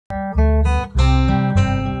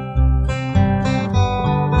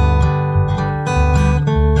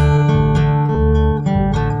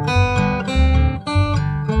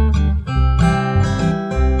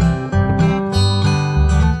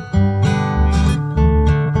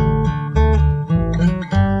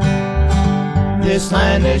This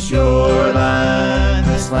land is your land,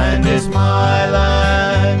 this land is my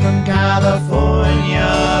land. From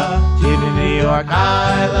California to the New York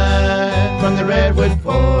Island, from the redwood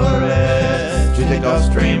forest to the Gulf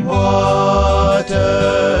Stream waters,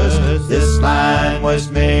 this land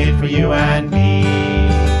was made for you and me.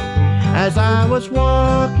 As I was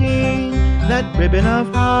walking that ribbon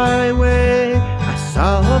of highway, I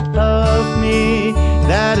saw above me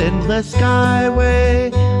that endless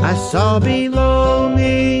skyway. I saw below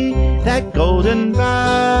me that golden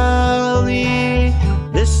valley.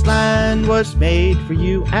 This land was made for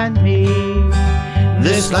you and me.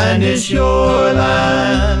 This land is your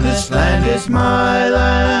land, this land is my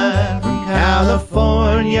land. From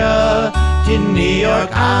California to New York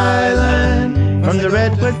Island, from the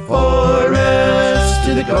redwood forest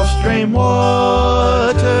to the Gulf Stream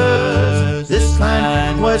waters, this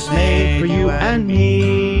land was made for you and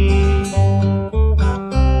me.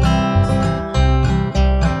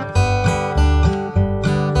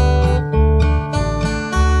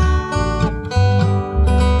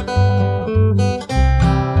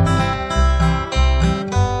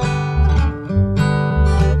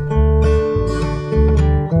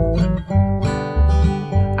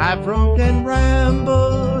 I've roamed and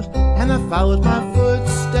rambled, and I followed my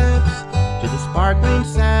footsteps to the sparkling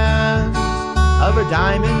sands of her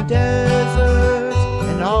diamond deserts,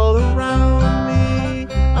 and all around me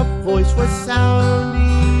a voice was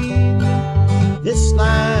sounding. This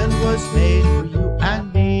land was made for you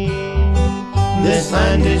and me. This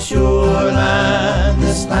land is your land,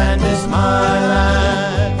 this land is my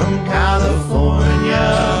land. From California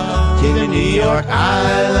to the New York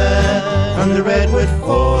Island, from the redwood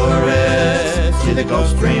forest to the Gulf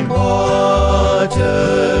Stream waters,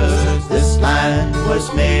 this land was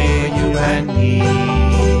made for you and me.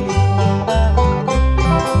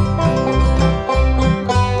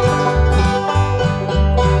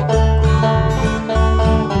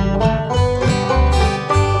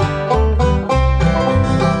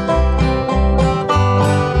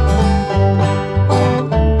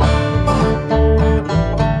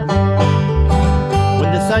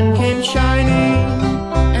 When the sun came shining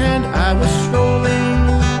and I was strolling,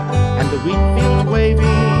 and the wheat fields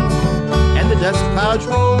waving, and the dust clouds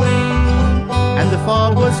rolling, and the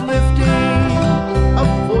fog was lifting, a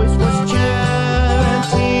voice was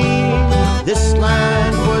chanting, this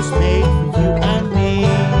land was made for you and me.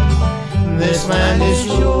 This land is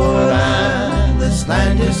your land, this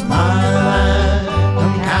land is my land.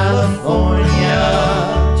 From California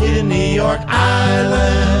to the New York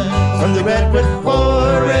Island, from the redwood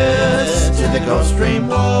forest to the Gulf Stream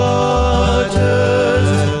waters,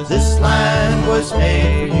 this land was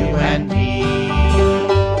made for you and me.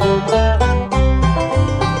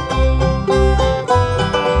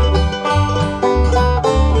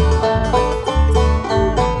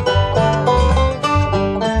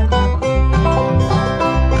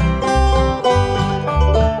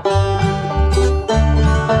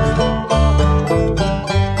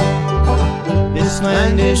 This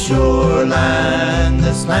land is your land,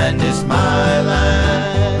 this land is my